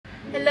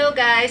Hello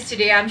guys,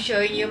 today I'm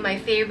showing you my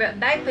favorite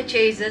bag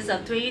purchases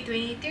of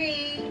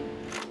 2023.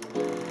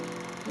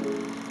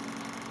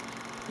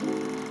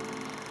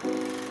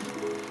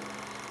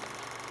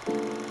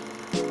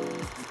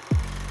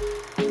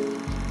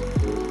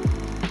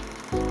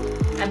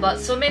 I bought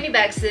so many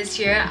bags this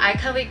year, I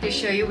can't wait to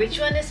show you which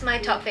one is my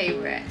top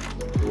favorite.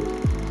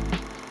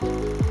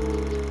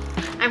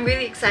 I'm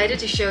really excited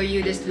to show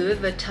you this Louis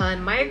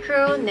Vuitton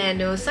Micro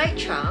Nano Side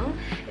Trunk.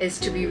 It's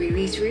to be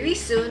released really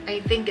soon.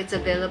 I think it's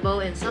available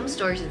in some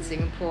stores in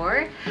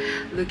Singapore.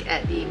 Look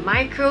at the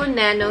Micro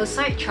Nano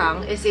Side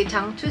Trunk. It's a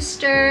tongue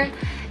twister.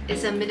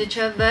 It's a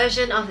miniature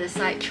version of the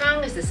side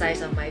trunk. It's the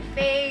size of my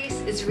face.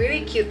 It's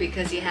really cute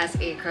because it has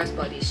a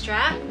crossbody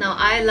strap. Now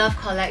I love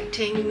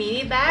collecting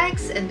mini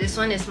bags and this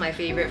one is my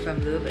favorite from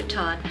Louis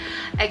Vuitton.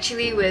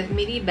 Actually with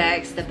mini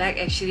bags, the bag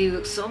actually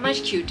looks so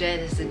much cuter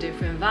and it's a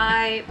different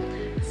vibe.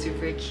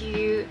 Super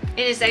cute. And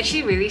it's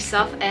actually really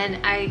soft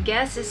and I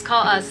guess it's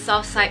called a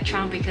soft side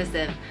trunk because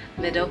the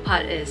middle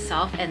part is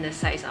soft and the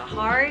sides are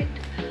hard.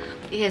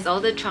 It has all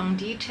the trunk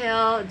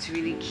detail, it's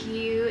really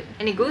cute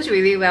and it goes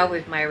really well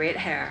with my red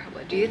hair.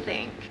 What do you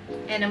think?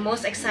 And the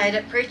most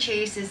excited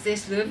purchase is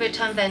this Louis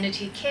Vuitton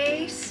vanity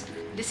case.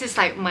 This is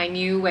like my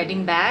new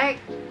wedding bag.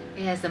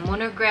 It has the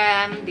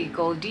monogram, the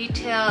gold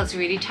detail, it's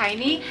really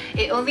tiny.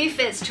 It only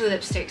fits 2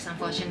 lipsticks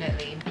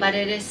unfortunately. But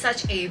it is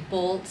such a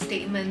bold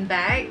statement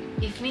bag,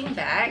 evening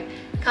bag.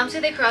 Comes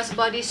with a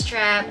crossbody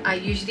strap. I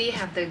usually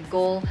have the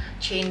gold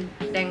chain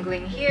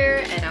dangling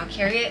here and I'll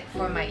carry it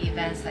for my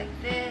events like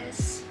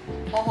this.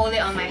 Or hold it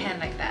on my hand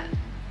like that.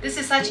 This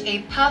is such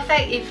a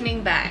perfect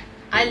evening bag.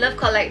 I love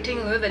collecting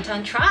Louis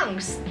Vuitton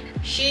trunks.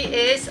 She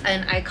is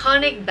an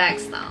iconic bag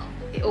style.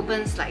 It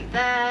opens like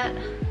that.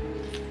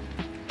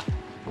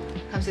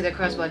 Comes with a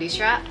crossbody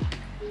strap.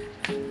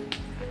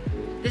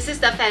 This is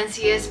the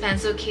fanciest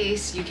pencil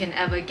case you can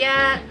ever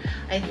get.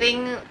 I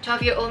think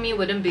 12-year-old me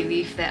wouldn't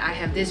believe that I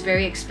have this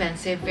very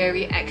expensive,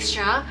 very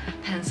extra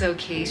pencil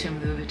case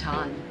from Louis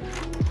Vuitton.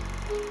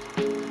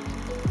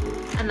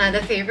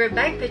 Another favorite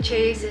bag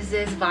purchase is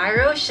this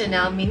viral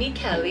Chanel Mini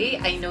Kelly.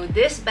 I know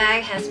this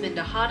bag has been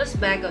the hottest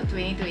bag of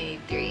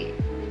 2023.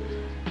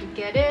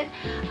 Get it?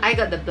 I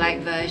got the black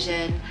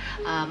version.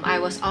 I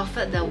was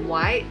offered the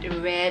white,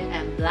 red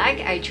and black.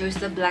 I chose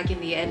the black in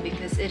the end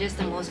because it is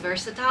the most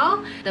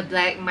versatile. The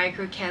black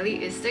Micro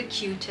Kelly is the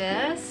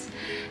cutest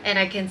and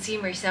I can see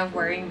myself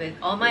wearing with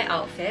all my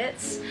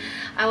outfits.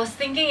 I was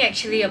thinking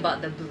actually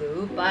about the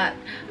blue but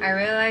I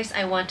realized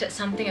I wanted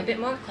something a bit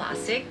more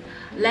classic,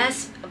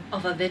 less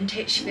of a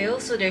vintage feel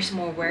so there's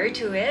more wear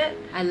to it.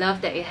 I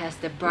love that it has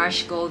the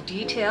brushed gold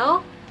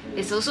detail.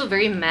 It's also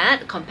very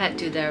matte compared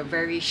to the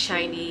very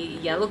shiny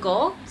yellow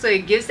gold, so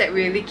it gives that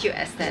really cute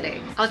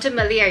aesthetic.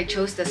 Ultimately, I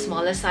chose the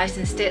smaller size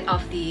instead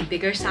of the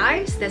bigger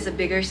size. There's a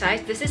bigger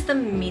size. This is the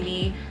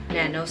mini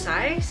nano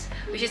size,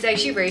 which is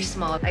actually very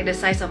small, like the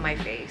size of my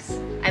face.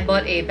 I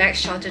bought a bag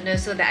shortener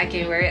so that I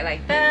can wear it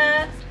like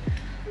that.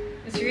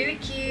 It's really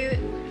cute.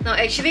 Now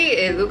actually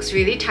it looks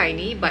really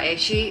tiny but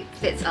actually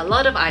fits a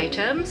lot of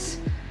items.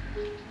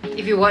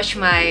 If you watch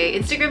my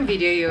Instagram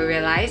video, you'll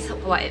realize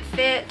what it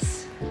fits.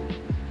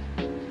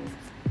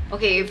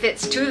 Okay, it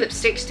fits 2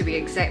 lipsticks to be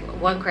exact,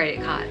 1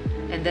 credit card.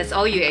 And that's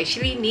all you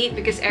actually need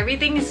because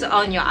everything is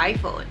on your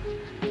iPhone.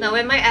 Now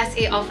when my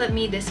SA offered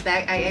me this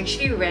bag, I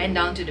actually ran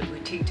down to the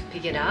boutique to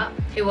pick it up.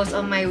 It was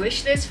on my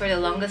wish list for the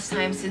longest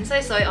time since I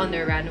saw it on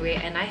the runway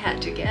and I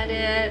had to get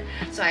it.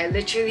 So I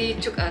literally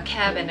took a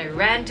cab and I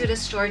ran to the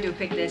store to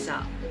pick this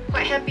up.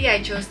 Quite happy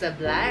I chose the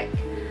black.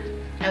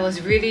 I was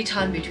really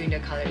torn between the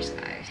colors,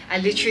 guys. I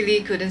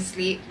literally couldn't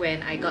sleep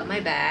when I got my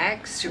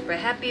bag. Super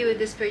happy with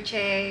this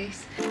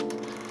purchase.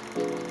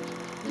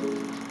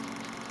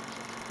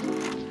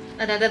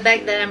 Another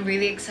bag that I'm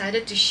really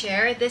excited to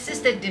share, this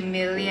is the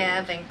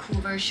Demilia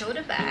Vancouver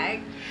shoulder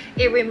bag.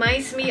 It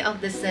reminds me of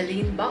the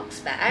Celine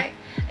box bag,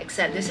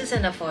 except this is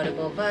an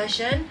affordable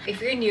version.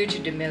 If you're new to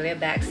Demilia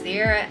bags,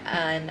 they're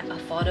an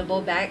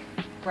affordable bag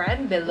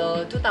brand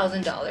below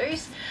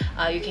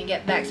 $2,000. You can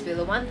get bags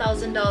below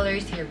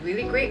 $1,000. They have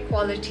really great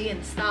quality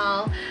and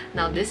style.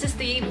 Now this is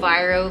the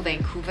viral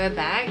Vancouver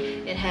bag.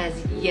 It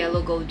has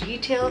yellow gold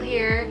detail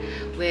here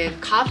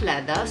with calf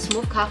leather,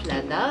 smooth calf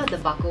leather. The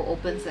buckle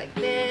opens like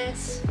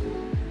this.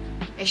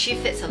 It actually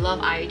fits a lot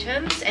of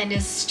items and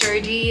it's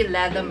sturdy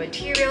leather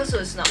material so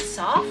it's not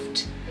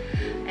soft.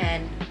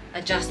 And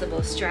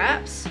adjustable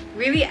straps.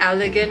 Really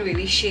elegant,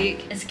 really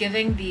chic. It's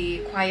giving the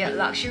quiet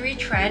luxury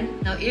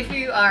trend. Now if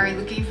you are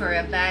looking for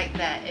a bag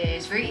that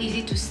is very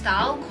easy to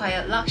style,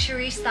 quiet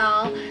luxury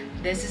style,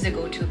 this is a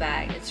go-to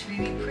bag. It's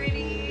really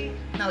pretty.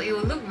 Now it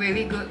will look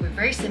really good with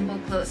very simple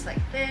clothes like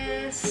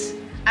this.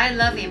 I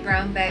love a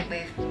brown bag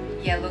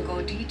with yellow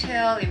gold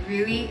detail. It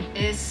really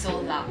is so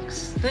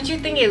luxe. Don't you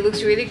think it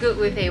looks really good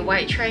with a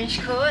white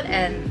trench coat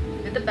and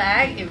with the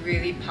bag, it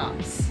really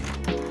pops.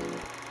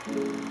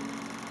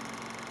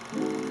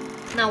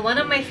 Now, one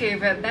of my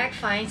favorite bag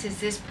finds is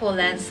this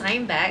Poland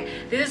sign bag.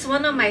 This is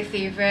one of my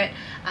favorite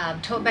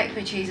tote bag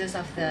purchases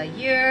of the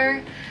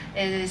year.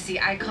 It is the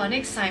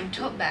iconic sign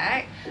tote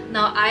bag.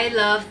 Now, I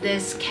love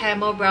this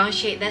camel brown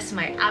shade. That's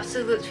my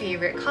absolute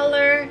favorite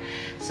color.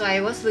 So I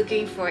was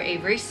looking for a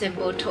very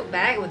simple tote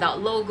bag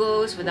without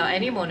logos, without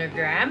any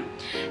monogram.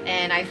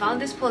 And I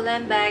found this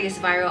Poland bag. It's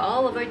viral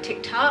all over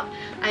TikTok.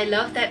 I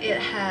love that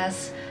it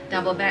has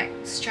double back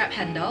strap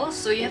handles.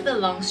 So you have the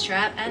long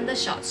strap and the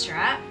short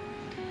strap.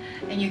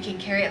 And you can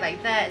carry it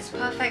like that. It's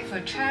perfect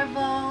for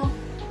travel.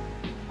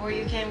 Or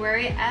you can wear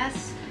it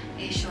as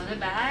a shoulder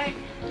bag.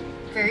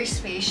 Very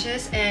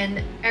spacious,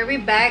 and every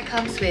bag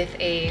comes with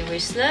a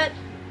wristlet,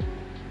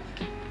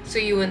 so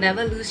you will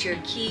never lose your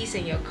keys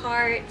and your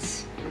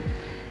cards.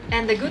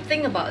 And the good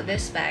thing about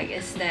this bag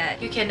is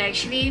that you can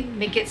actually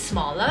make it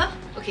smaller.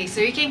 Okay, so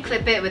you can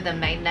clip it with a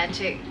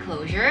magnetic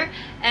closure,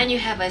 and you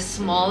have a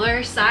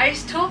smaller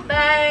size tote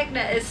bag.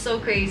 That is so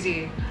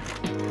crazy.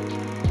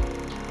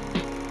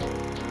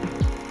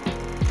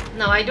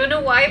 Now, I don't know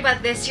why,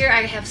 but this year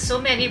I have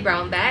so many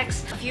brown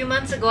bags. A few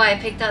months ago, I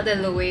picked out the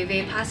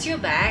Loewe Paseo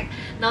bag.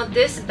 Now,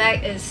 this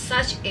bag is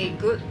such a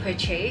good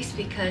purchase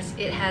because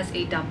it has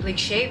a dumpling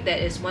shape that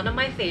is one of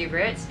my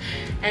favorites.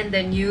 And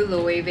the new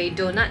Loewe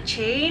donut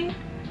chain.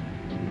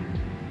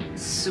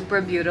 Super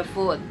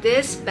beautiful.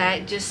 This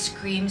bag just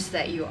screams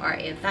that you are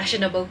a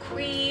fashionable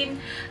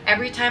queen.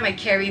 Every time I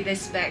carry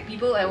this bag,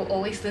 people will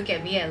always look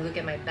at me and look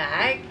at my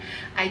bag.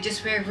 I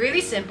just wear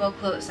really simple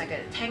clothes like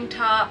a tank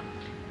top,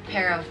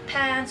 pair of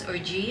pants or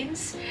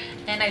jeans,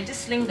 and I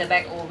just sling the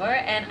bag over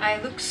and I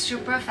look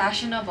super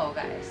fashionable,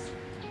 guys.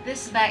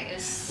 This bag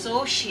is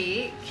so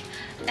chic,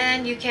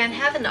 and you can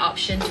have an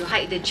option to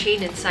hide the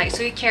chain inside,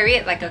 so you carry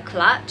it like a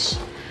clutch.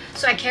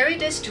 So I carry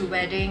this to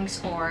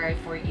weddings or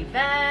for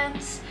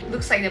events.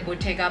 Looks like the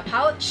Bottega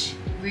pouch,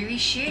 really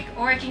chic,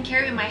 or I can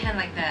carry it in my hand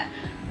like that.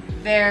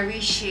 Very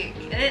chic.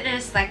 It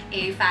is like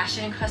a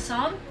fashion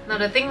croissant. Now,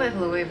 the thing with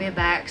Loewe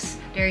bags,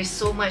 there is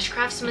so much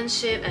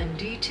craftsmanship and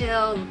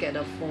detail. Look at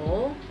the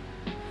fold.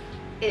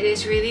 It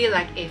is really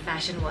like a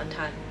fashion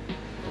wonton.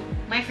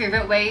 My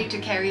favorite way to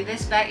carry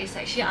this bag is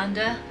actually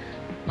under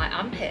my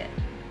armpit.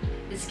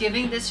 It's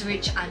giving this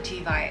rich auntie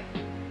vibe.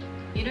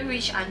 You know,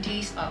 rich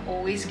aunties are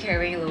always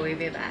carrying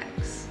Loewe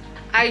bags.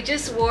 I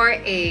just wore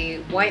a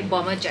white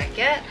bomber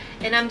jacket,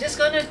 and I'm just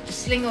gonna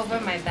sling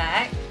over my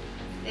bag.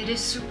 It is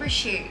super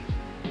chic.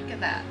 Look at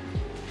that.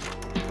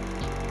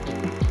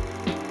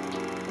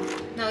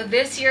 Now,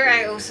 this year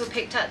I also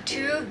picked up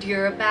two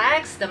Dior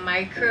bags, the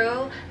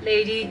Micro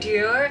Lady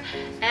Dior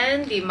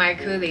and the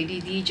Micro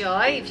Lady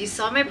DJoy. If you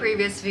saw my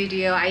previous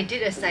video, I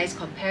did a size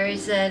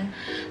comparison.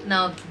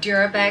 Now,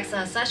 Dior bags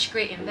are such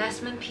great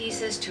investment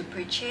pieces to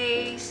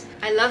purchase.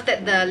 I love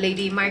that the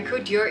Lady Micro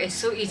Dior is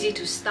so easy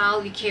to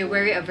style. You can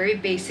wear a very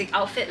basic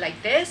outfit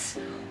like this,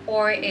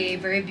 or a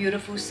very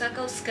beautiful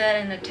circle skirt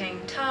and a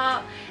tank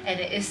top, and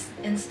it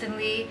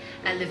instantly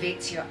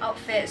elevates your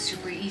outfit.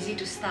 Super easy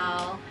to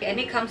style, and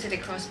it comes with a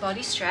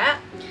crossbody strap.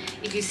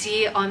 If you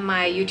see on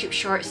my YouTube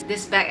shorts,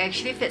 this bag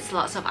actually fits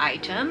lots of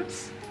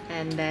items.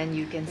 And then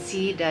you can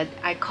see that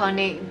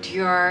iconic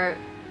Dior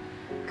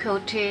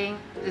quilting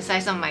the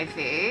size of my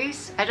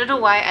face. I don't know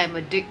why I'm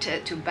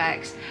addicted to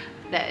bags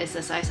that is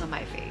the size of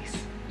my face.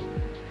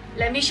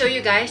 Let me show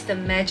you guys the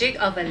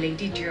magic of a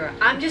Lady Dior.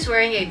 I'm just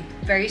wearing a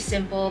very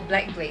simple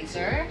black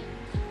blazer,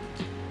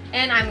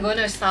 and I'm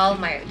gonna style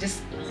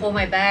just hold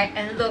my bag,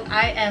 and look,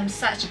 I am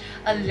such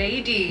a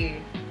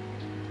lady.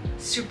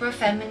 Super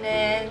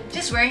feminine.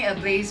 Just wearing a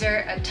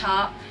blazer, a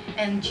top,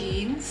 and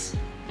jeans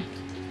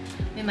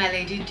with my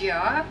Lady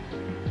Dior.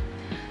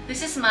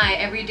 This is my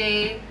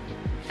everyday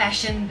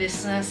fashion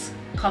business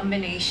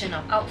combination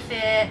of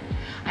outfit.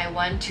 I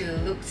want to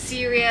look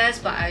serious,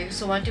 but I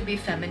also want to be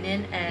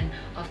feminine and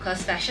of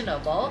course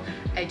fashionable.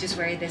 I just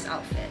wear this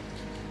outfit.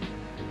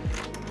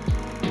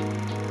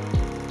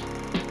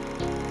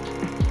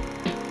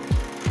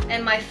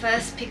 And my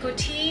first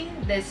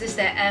picotine, this is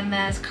the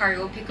Hermes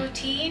cargo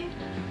picotine.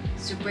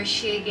 Super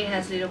chic, it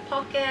has little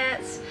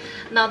pockets.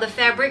 Now, the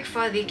fabric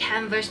for the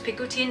canvas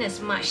picotine is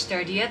much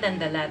sturdier than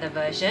the leather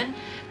version.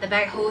 The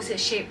bag holds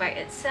its shape by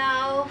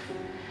itself.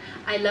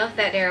 I love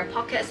that there are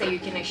pockets that you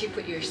can actually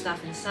put your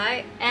stuff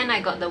inside, and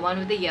I got the one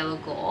with the yellow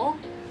gold.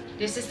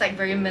 This is like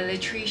very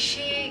military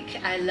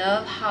chic. I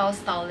love how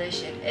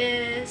stylish it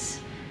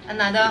is.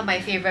 Another of my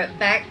favorite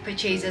bag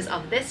purchases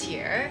of this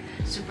year.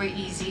 Super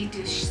easy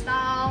to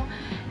style,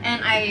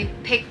 and I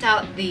picked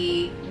out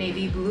the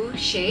navy blue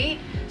shade,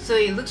 so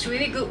it looks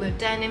really good with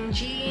denim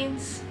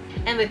jeans.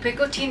 And with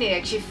picotine, it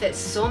actually fits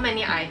so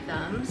many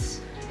items.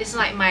 It's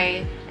like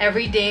my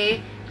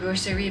everyday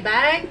grocery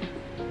bag.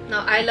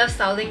 Now, I love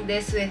styling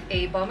this with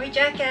a bomber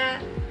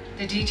jacket.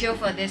 The detail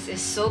for this is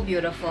so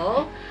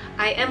beautiful.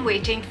 I am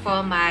waiting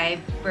for my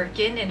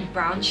Birkin in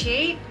brown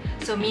shade.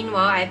 So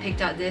meanwhile, I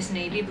picked out this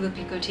navy blue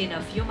picotine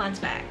a few months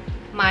back.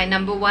 My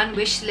number one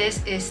wish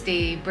list is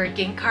the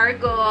Birkin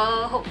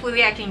cargo.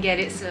 Hopefully I can get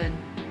it soon.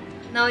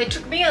 Now, it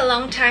took me a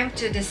long time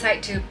to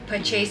decide to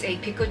purchase a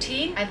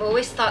picotine. I've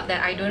always thought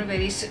that I don't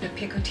really suit the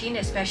picotine,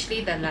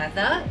 especially the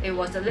leather. It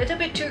was a little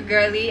bit too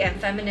girly and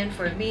feminine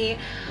for me.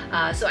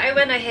 So I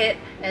went ahead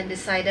and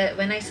decided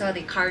when I saw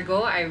the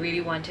cargo, I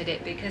really wanted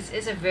it because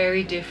it's a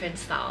very different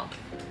style.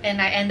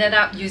 And I ended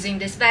up using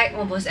this bag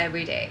almost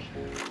every day.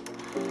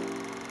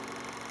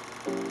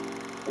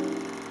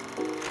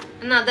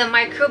 Now the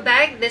micro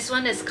bag, this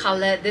one is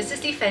colored. This is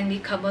the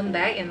Fendi Carbon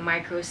bag in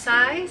micro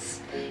size.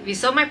 If you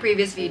saw my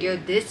previous video,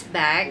 this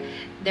bag,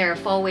 there are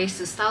 4 ways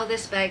to style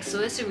this bag,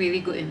 so it's a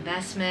really good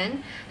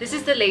investment. This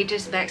is the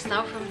latest bag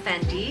style from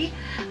Fendi,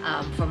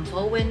 from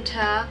fall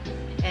winter,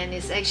 and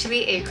it's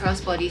actually a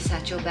crossbody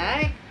satchel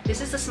bag. This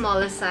is the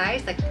smaller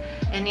size,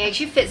 and it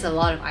actually fits a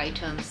lot of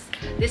items.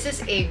 This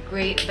is a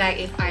great bag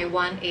if I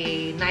want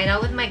a night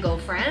out with my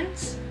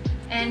girlfriends.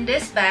 And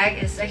this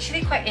bag is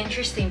actually quite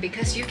interesting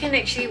because you can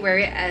actually wear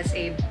it as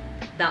a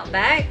belt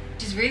bag,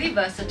 which is really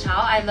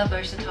versatile. I love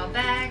versatile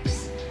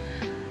bags.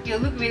 It'll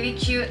look really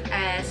cute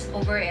as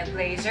over a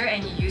blazer,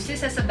 and you use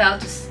this as a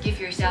belt to give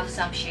yourself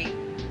some shape.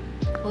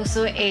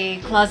 Also a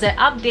closet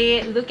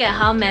update. Look at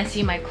how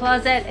messy my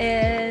closet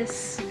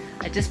is.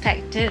 I just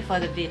packed it for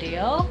the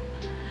video.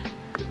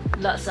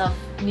 Lots of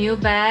new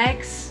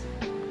bags.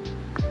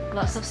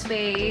 Lots of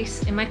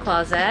space in my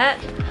closet.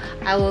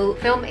 I will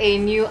film a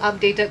new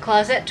updated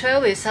closet tour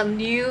with some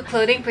new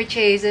clothing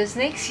purchases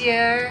next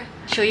year.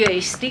 Show you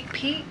a sneak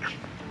peek.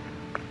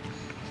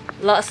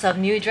 Lots of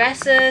new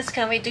dresses.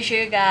 Can't wait to show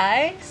you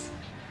guys.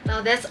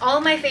 Now that's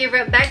all my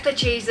favorite bag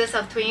purchases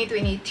of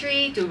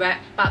 2023 to wrap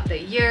up the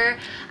year.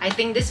 I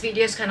think this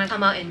video is gonna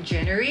come out in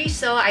January,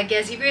 so I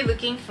guess if you're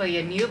looking for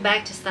your new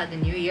bag to start the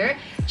new year,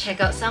 check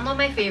out some of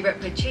my favorite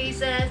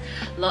purchases.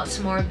 Lots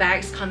more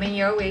bags coming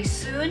your way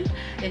soon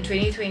in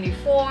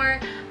 2024.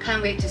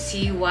 Can't wait to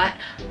see what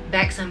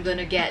bags I'm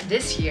gonna get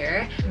this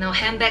year. Now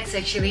handbags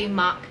actually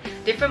mark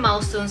different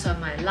milestones of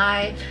my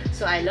life,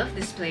 so I love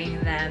displaying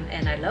them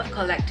and I love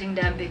collecting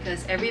them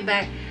because every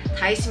bag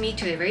ties me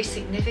to a very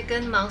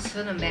significant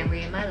milestone or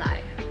memory in my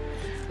life.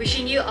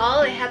 Wishing you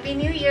all a happy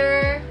new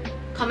year.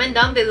 Comment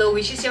down below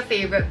which is your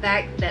favorite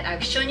bag that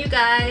I've shown you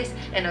guys,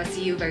 and I'll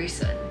see you very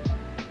soon.